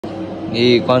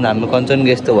हाम्रो कञ्चन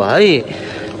यस्तो भयो है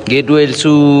गेट वेल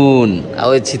सुन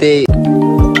अब छिटै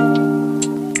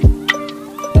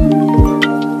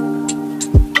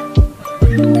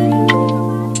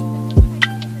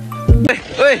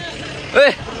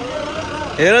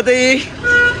हेर त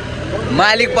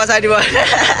मालिक पछाडि भयो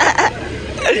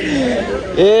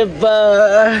ए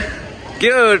के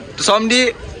हो सम्धी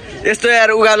यस्तो यार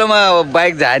उकालोमा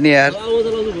बाइक झार्ने यार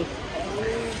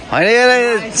होइन यार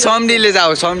सम्धीले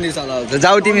जाऊ सम्धी चलाउँछ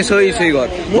जाऊ तिमी सोही गर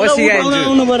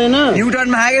बसिगाइन्छु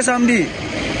युटर्नमा आगे सम्धी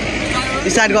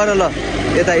स्टार्ट गर ल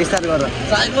यता स्टार्ट गर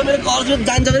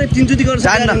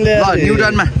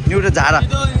न्युटनमा न्युटन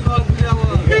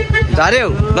झार्यो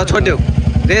ल छोड्यौ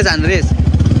रेस हान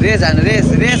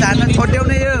छोड्यौ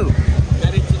नै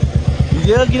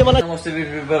नमस्ते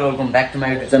welcome back to my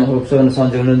YouTube channel hope सबैजना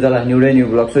सन्चै हुनुहुन्छ होला न्यू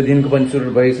ब्लग सो दिनको पनि सुरु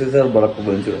भइसकेको छ ब्लगको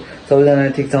भन्छु सबैजना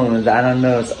ठिक छ हुनुहुन्छ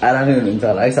आरामै हुनुहुन्छ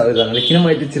होला है सबैजनाले किन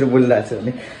मैले छिटो बोलिरहेको छु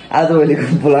भने आजभोलिको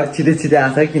ब्लग छिटै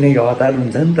आउँछ किनकि हतार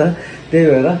हुन्छ नि त त्यही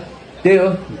भएर त्यही हो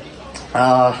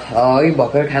अघि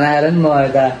भर्खर खाना आएर नि म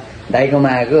यता दाइकोमा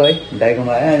आएको है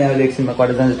दाइकोमा आयो अनि अहिले एकछिनमा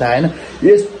कता जान्छ थाहा होइन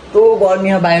यस्तो गर्मी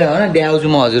बाहिर होइन देखाउँछु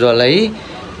म हजुरहरूलाई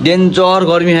डेन्जर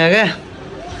गर्मी क्या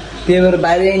त्यही भएर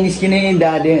बाहिर निस्किने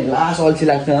लास अल्छी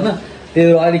लाग्छ होइन त्यही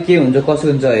भएर अहिले के हुन्छ कसो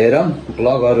हुन्छ हेरौँ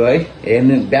भ्लगहरू है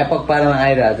हेर्नु व्यापक पारामा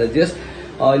आइरहेको छ जस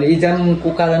अहिले इक्जामको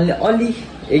कारणले अलि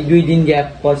 1-2 दिन ग्याप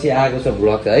पछि आएको छ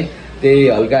भ्लग है त्यही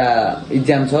हल्का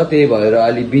इक्जाम छ त्यही भएर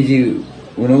अलि बिजी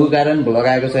हुनुको कारण भ्लग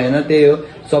आएको छैन त्यही हो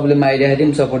सबले माइ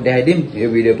देखाइदिउँ सपोर्ट देखाइदिउँ यो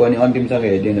भिडियो पनि अन्तिमसँग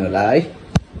हेरिदिनु होला है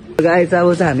गाइस अब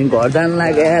चाहिँ हामी घर जानु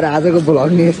लाग्यो यार आजको भ्लग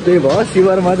नि यस्तै भयो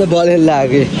शिवरमा चाहिँ बलेर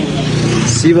लाग्यो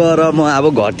शिव र म अब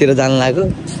घरतिर जानु लाग्यो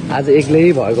आज एक्लै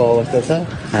भएको अवस्था छ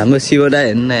हाम्रो शिव दाई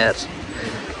हेर्नु न यार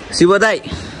शिव दाई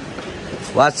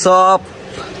वाट्सअप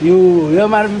यो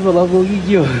मार्फी भ्लग हो कि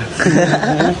के हो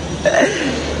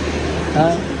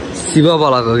शिव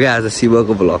भ्लग हो क्या आज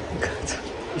शिवको भ्लग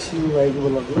शिव भाइको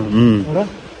भ्लग हो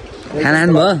खाना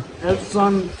खानुभयो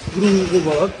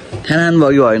खाना खानुभयो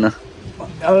कि होइन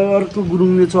अब अर्को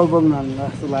गुरुङले चौपम हाल्नु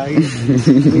जस्तो लाग्यो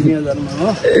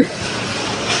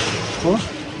हो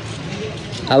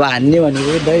अब हान्ने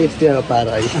भनेको दाइ यस्तै अब पार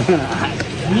है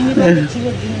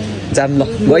जाम ल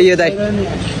गइयो दाइ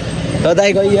ल दाइ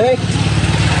गइयो है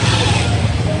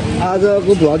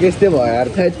आजको भ्लग यस्तै भयो यार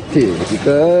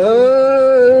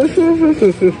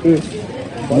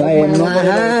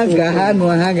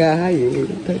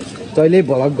तैँले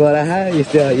भ्लग गरा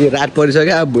यस्तै यो रात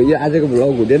परिसक्यो अब भोलि आजको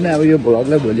भ्लग हुँदैन अब यो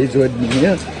भ्लगलाई भोलि जोडिदिने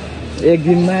हो एक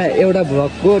दिनमा एउटा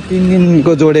भ्लगको 3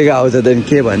 दिनको जोडेको आउँछ त्यहाँदेखि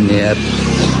के भन्ने यार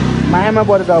मायामा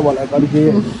परेर होला कति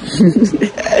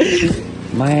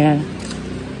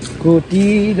मायाको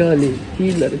तिरले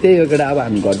त्यही हो केटा अब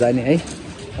हामी घर जाने है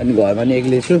अनि घरमा नि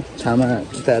एक्लै छु छामा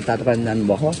तातो पानी जानु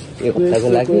भएको एक हप्ताको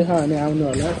लागि आउनु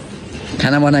होला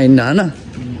खाना बनाइन्न होइन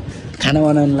खाना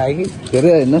बनाउनु लागि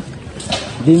धेरै होइन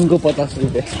दिनको 50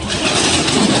 रुपियाँ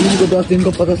दिनको 10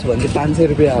 दिनको 50 भने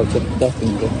 500 रुपियाँ आउँछ 10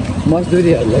 दिनको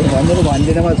मजदुरीहरूलाई भनेर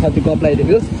भन्दिनँ म छति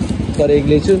कप्लाइदिएको तर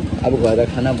एक्लै छु अब गएर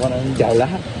खाना बनाउनु झ्याउला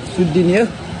सुत्दिने हो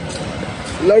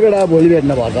लगेर भोलि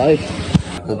भेट्न पर्छ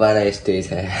है बाह्र यस्तै छ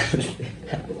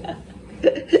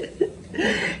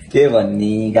के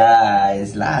भन्ने गाइस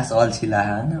लास अल्छी ला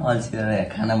होइन अल्छी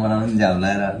खाना बनाउनु झ्याउला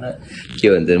होइन के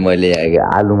भन्छ मैले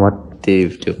आलु मात्रै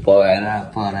त्यो पकाएर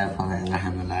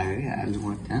खानु लाग्यो क्या आलु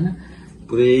मात्रै होइन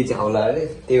पुरै झ्याउला अरे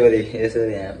त्यही भएर यसो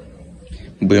यहाँ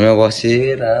भुइँमा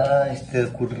बसेर यस्तो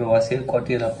कुटेर बसेर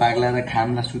कतिवटा पाग्ला र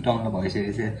खामलाई सुताउनु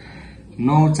भइसकेको छ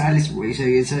 9:40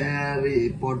 भइसकेको छ यार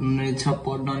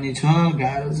पढ्नु नि छ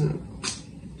गाह्रो छ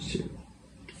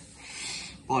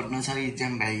पढ्न छ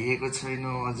इक्जाम भइएको छैन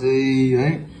अझै है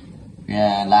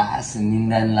यहाँ लास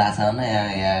निन्दा नि लास होइन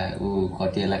यहाँ ऊ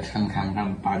कतिलाई खाम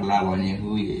पाग्ला भनेको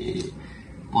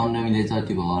 15 मिनट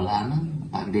जति भयो होला होइन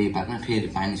पाक्दै पाक्न फेरि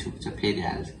पानी सुक्छ फेरि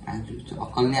हाल्छ पानी सुक्छ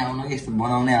अक्कल नै आउनु यस्तो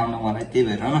बनाउनै आउनु मलाई त्यही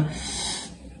भएर होइन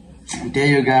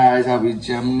त्यही हो गाइस अब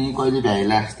इक्जाम नि कहिले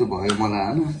भ्याइला जस्तो भयो मलाई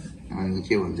होइन अनि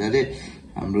के भन्छ अरे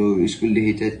हाम्रो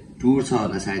स्कुलदेखि चाहिँ टुर छ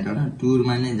होला सायद होइन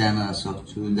टुरमा नै जान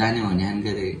सक्छु जाने भने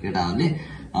अरे केटाहरूले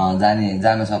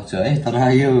जान सक्छु है तर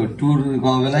यो टुर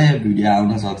गएको बेला यो भिडियो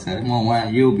आउन सक्छ है म उहाँ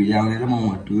यो भिडियो आउनेर म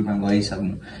उहाँ टुरमा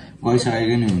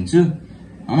गइसकेको नि हुन्छु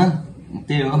होइन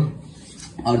त्यही हो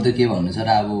अरू त के भन्नु छ र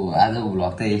अब आजको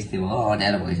भ्लग त यस्तै भयो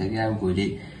अँध्यारो भइसक्यो अब भोलि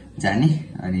जाने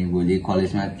अनि भोलि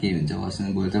कलेजमा के हुन्छ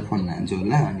बस्नु भोलि चाहिँ फोन लान्छु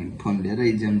होला अनि फोन लिएर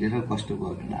इक्जाम दिएर कस्तो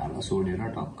गर्नु ढाडा सोडेर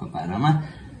टक्क पारामा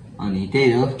अनि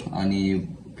त्यही हो अनि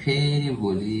फेरि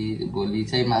भोलि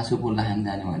चाहिँ मासु पोल्दा खान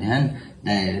जाने भने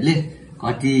दाइहरूले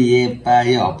कति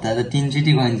यो हप्ता त 3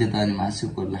 चोटि गइन्छ त अनि मासु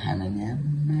पोल्दा खान नि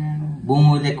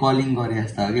बोमोले कलिङ गरे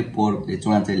जस्तो हो कि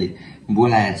चुवाचेले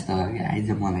बोलाए जस्तो हो कि आइज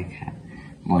मलाई खा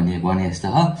भने जस्तो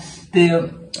हो। त्यही हो।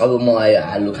 अब म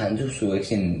आलु खान्छु सो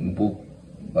एकछिन बुक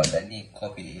भन्दा नि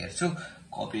कपी हेर्छु,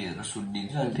 कपी हेरेर सुट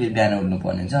दिन्छु अनि फेरि बिहान उठ्नु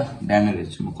पर्ने छ। बिहान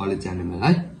हेर्छु म कलेज जाने बेला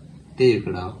है। त्यही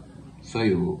कुरा हो, सही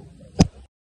हो।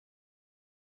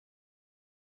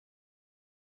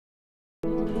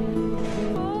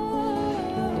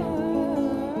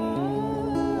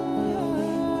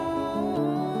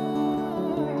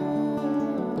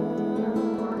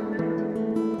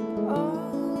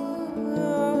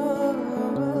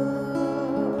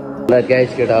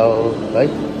 गाइस केटा हो है।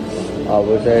 अब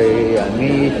चाहिँ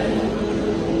हामी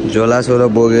झोलासोला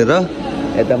बोकेर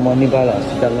यता मणिपाल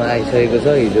हस्पिटलमा आइसकेको छ।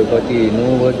 हिजो कति 9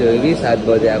 बजे हो कि 7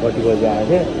 बजे कति बजे आएको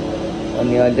थियो।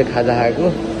 अनि अहिले चाहिँ खाजा खाएको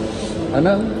होइन।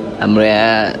 हाम्रो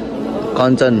यहाँ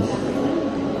कञ्चन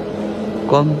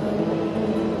कम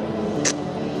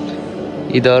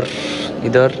इधर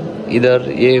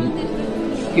ये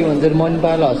के भन्छ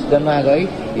मणिपाल हस्पिटलमा आएको है।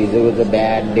 हिजोको चाहिँ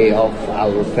bad day of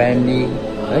our family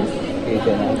है।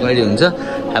 कहिले हुन्छ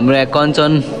हाम्रो यहाँ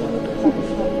कञ्चन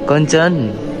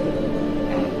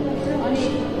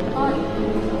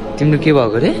तिम्रो के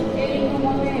भएको रे?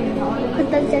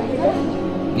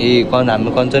 ए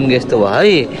हाम्रो कञ्चन यस्तो भयो है।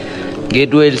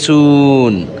 Get well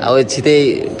soon. अब छिटै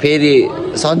फेरि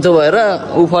सन्चो भएर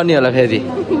उफर्ने होला फेरि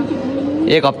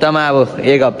एक हप्तामा। अब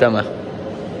एक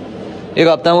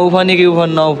हप्तामा उफर्ने कि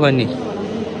नउफर्ने?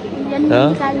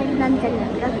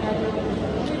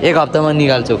 एक हप्तामा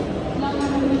निकाल्छौ।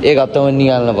 एक हप्तामा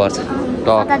निकाल्नु पर्छ।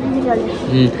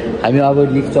 हामी अब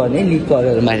लिफ्ट चढ्ने, लिफ्ट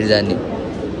चढेर माथि जाने।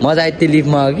 मजा आइथ्यो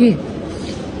लिफ्टमा अघि,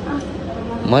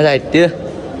 मजा आइथ्यो।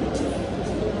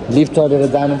 लिफ्ट चढेर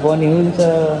जानुपर्ने हुन्छ।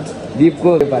 लिफ्टको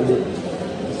नेपाली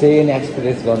सेकेन्ड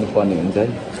एक्सपिरियन्स गर्नुपर्ने हुन्छ है।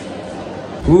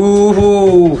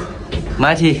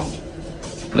 माथि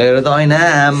लगेर त होइन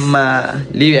आमा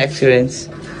लिभ एक्सपिरियन्स।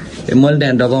 मैले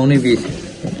त्यहाँ डबाउनै बिर्सेँ।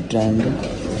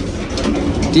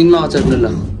 3मा अचर्नु ल,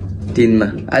 3मा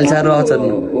अल्छारो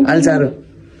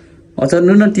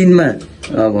अचर्नु न 3मा।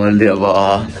 भनिदियो अब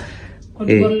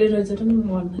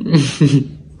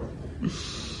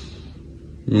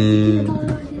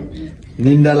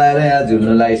निन्दा लाएर यहाँ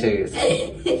झुल्नु लागिसकेको छ।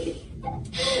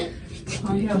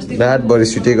 रातभरि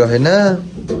सुतेको होइन।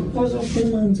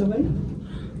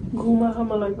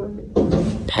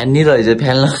 फ्यान नि रहेछ,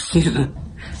 फ्यान लगाएर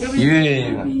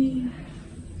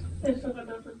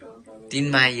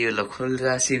 3मा आइयो ल।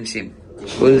 खोल्जा सिमसिम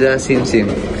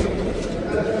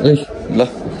ल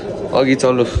अघि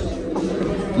चलु।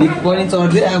 लिफ्ट पनि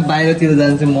चढ्दै अब बाहिरतिर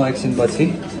जान्छु म एकछिन पछि।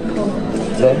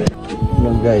 ल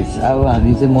गाइस अब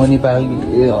हामी चाहिँ मणिपाल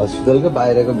हस्पिटलको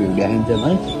बाहिरको भ्यू देखाइन्छौँ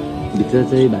है। भित्र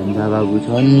चाहिँ भान्सा बाबु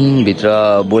छन्, भित्र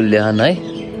बोल्दैछन् है।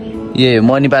 यो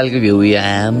मणिपालको भ्यू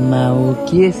आमा हो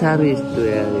के साह्रो यस्तो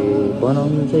यार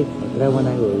बनाउनु चाहिँ खतरा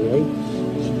बनाएको हो है।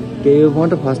 त्यही हो, म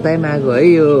त फर्स्ट टाइम आएको है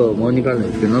यो मणिपाल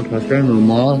हस्पिटलमा। फर्स्ट टाइम हो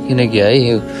म, किनकि है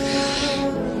यो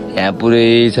यहाँ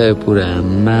पुरै छ पुरा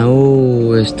आमा हो।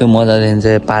 यस्तो मजा दिन्छ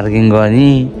पार्किङ गर्ने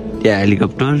त्यहाँ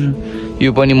हेलिकप्टर। यो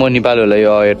पनि मणिपाल होला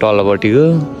यो तलपट्टिको।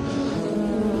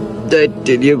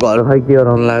 यो घर खै के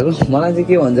गराउनु लाग्यो। मलाई चाहिँ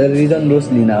के भन्छ रिजन डोज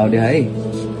लिन आउँदै है,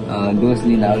 डोज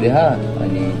लिन आउँदै।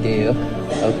 अनि त्यही हो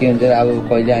अब के भन्छ अब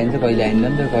कहिले आइन्छ कहिले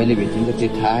आइँदैन त, कहिले भेटिन्छ त्यो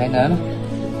थाहा छैन होइन।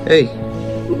 ए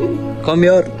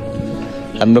कमियर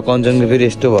हाम्रो कञ्चनको फेरि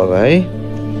यस्तो भएको है।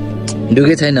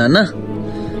 दुःखै छैन होइन।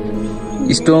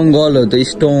 स्ट्रङ गर्ल हो त,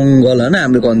 स्ट्रङ गर्ल होइन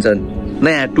हाम्रो कञ्चन। ल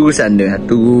यहाँ टुस हान्यो, यहाँ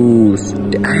टुस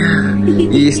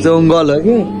स्ट्रङ गर्ल हो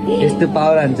कि यस्तो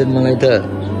पावर हान्छन् मलाई त।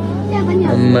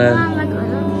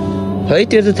 है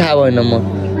त्यो त थाहा भएन।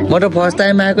 म त फर्स्ट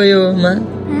टाइम आएको योमा।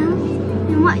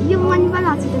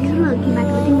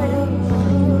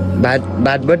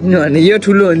 भाटबटी भने यो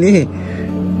ठुलो हो नि,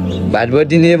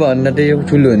 भाटबटी नै भन्न त यो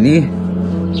ठुलो हो नि।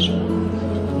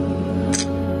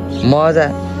 मजा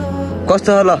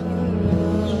कस्तो छ ल?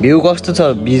 भ्यू कस्तो छ?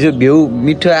 भ्यू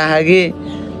मिठो आहा कि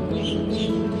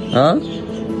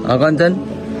कञ्चन?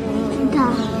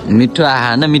 मिठो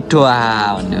आहा न मिठो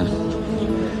आहा भन्यो।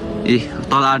 ए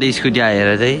तलबाट स्कुटी आएर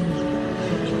चाहिँ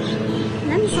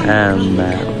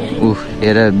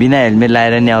हेर बिना हेलमेट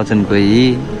लगाएर नि आउँछन् कोही।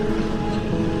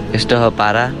 यस्तो हो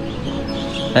पारा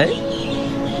है।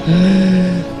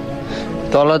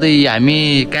 तल त हामी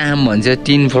कहाँ भन्छ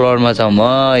 3 फ्लोरमा छौँ।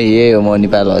 यही हो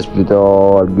Manipal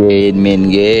hospital get, main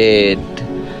get.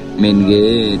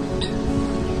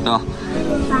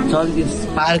 चल्दिस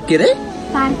park के अरे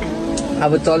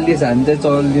अब चल्दिस हामी चाहिँ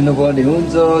चलिदिनु पर्ने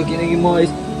हुन्छ। किनकि म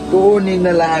यस्तो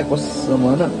निन्दा लागेको कसम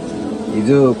होइन।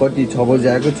 हिजो कति 6 बजी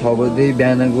आएको, 6 बजी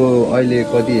बिहानको अहिले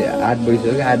कति 8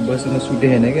 बजिसक्यो। 8 बजीसम्म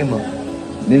सुतेको छैन क्या म।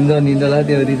 निन्दलाई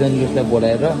त्यो रिजन लिस्टलाई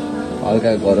बोलाएर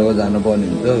हल्का घरको जानुपर्ने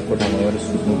हुन्छ, कोठामा गएर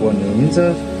सुत्नुपर्ने हुन्छ।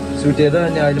 सुतेर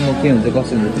अनि अहिले म के हुन्छ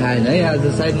कसो हुन्छ थाहा छैन है। आज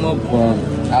सायद म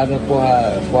आज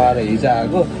पहाएर हिजो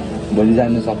आएको, भोलि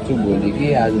जानु सक्छु, भोलि कि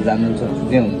आज जानु सक्छु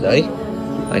त्यो हुन्छ है।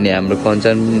 अनि हाम्रो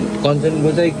कञ्चनको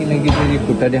चाहिँ किनकि फेरि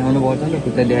खुट्टा देखाउनु पर्छ नि,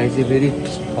 खुट्टा देखाएपछि फेरि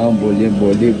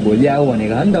भोलि आऊ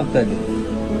भनेको हो नि डक्टरले।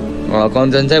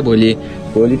 कञ्चन चाहिँ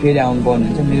भोलि फेरि आउनु पर्ने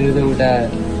हुन्छ। मेरो चाहिँ उता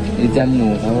इक्जाम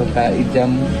इक्जाम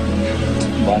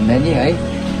भन्दा नि है,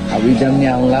 अब इक्जाम नि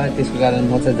आउँला, त्यसको कारण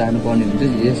म चाहिँ जानुपर्ने हुन्छ।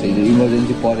 हिजो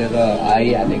इमर्जेन्सी परेर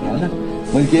आइहालेको होइन।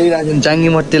 मैले केही राखेको चाङ्गी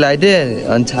मट्टी लगाइदिएँ,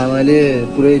 अनि छामाले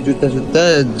पुरै जुत्ता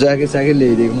ज्याकेट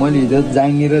ल्याइदिएको। मैले हिजो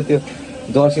जाङ्गी र त्यो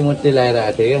जर्सी मट्टी लगाएर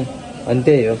आएको थिएँ क्या, अनि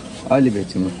त्यही हो। अहिले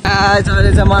भेट्छु म।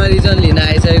 अहिले चाहिँ मलाई रिजन लिन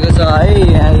आइसकेको छ है।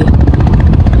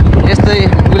 यस्तै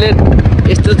बुलेट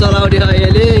यस्तो चलाउने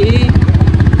अहिले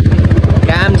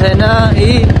काम छैन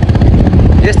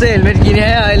यस्तो हेलमेट किने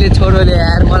है अहिले छोरोले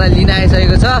यार मलाई लिन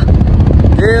आइसकेको छ।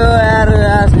 त्यही हो यार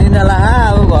निन्दला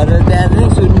अब घर त्यहाँ चाहिँ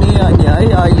सुन्ने अनि है।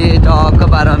 अहिले टक्क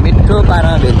पारमा मिठो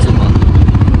पारमा भेट्छु म।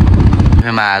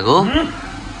 आएको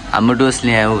हाम्रो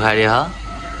डोसले यहाँ उखाड्यो ह।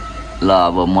 ल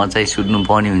अब म चाहिँ सुत्नु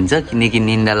पर्ने हुन्छ किनकि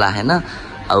निन्दा लागेन।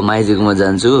 अब माइजूकोमा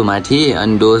जान्छु माथि,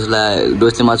 अनि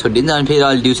डोसले मलाई छोडिदिन्छ। अनि फेरि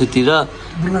अहिले दिउँसोतिर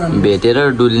भेटेर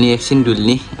एकछिन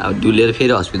डुल्ने, अब डुलेर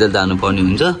फेरि हस्पिटल जानुपर्ने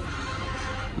हुन्छ।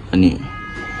 अनि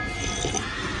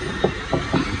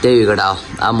त्यही भएर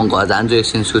अब म घर जान्छु,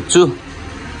 एकछिन सुत्छु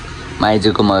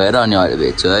माइजूकोमा गएर, अनि अहिले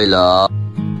भेट्छु है। ल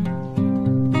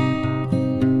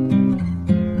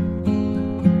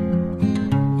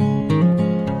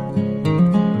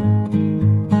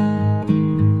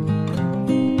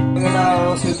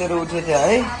सुतेर उठेको थियो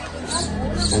है।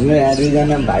 हाम्रो यहाँ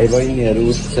दुईजना भाइ बहिनीहरू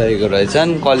उठिसकेको रहेछन्,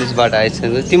 कलेजबाट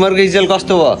आइसकेको। तिमीहरूको रिजल्ट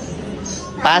कस्तो भयो?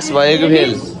 पास भयो कि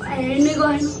फेल?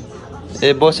 ए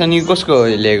बसनी कसको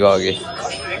लिएको अघि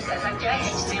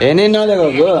हेर्नै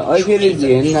नलिएको अहिले फेरि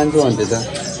हेर्नु जान्छु भन्थ्यो त।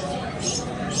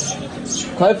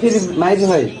 खै फेरि माइती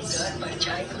खै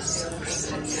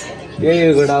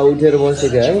यही घोडा उठेर बसेको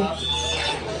थियो है।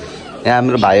 यहाँ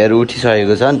हाम्रो भाइहरू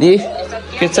उठिसकेको छन्।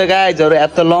 के छ गाइजहरू,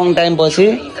 यत्रो लङ टाइम पछि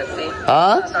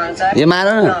यो मार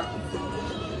न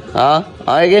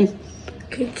अगेन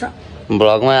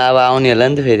भ्लगमा अब आउने होला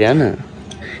नि त फेरि होइन।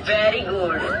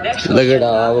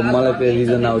 अब मलाई फेरि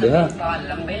रिजन आउँदैन,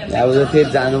 अब फेरि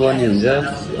जानुपर्ने हुन्छ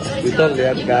हस्पिटल।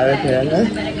 गाह्रो थियो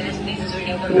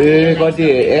ए कति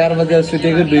 11 बजे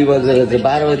सुतेको 2 बजे रहेछ,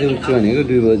 12 बजे उठ्छु भनेको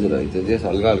 2 बजे रहेछ। त्यस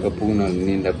हल्का पुग्न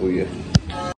निन्दा पुग्यो।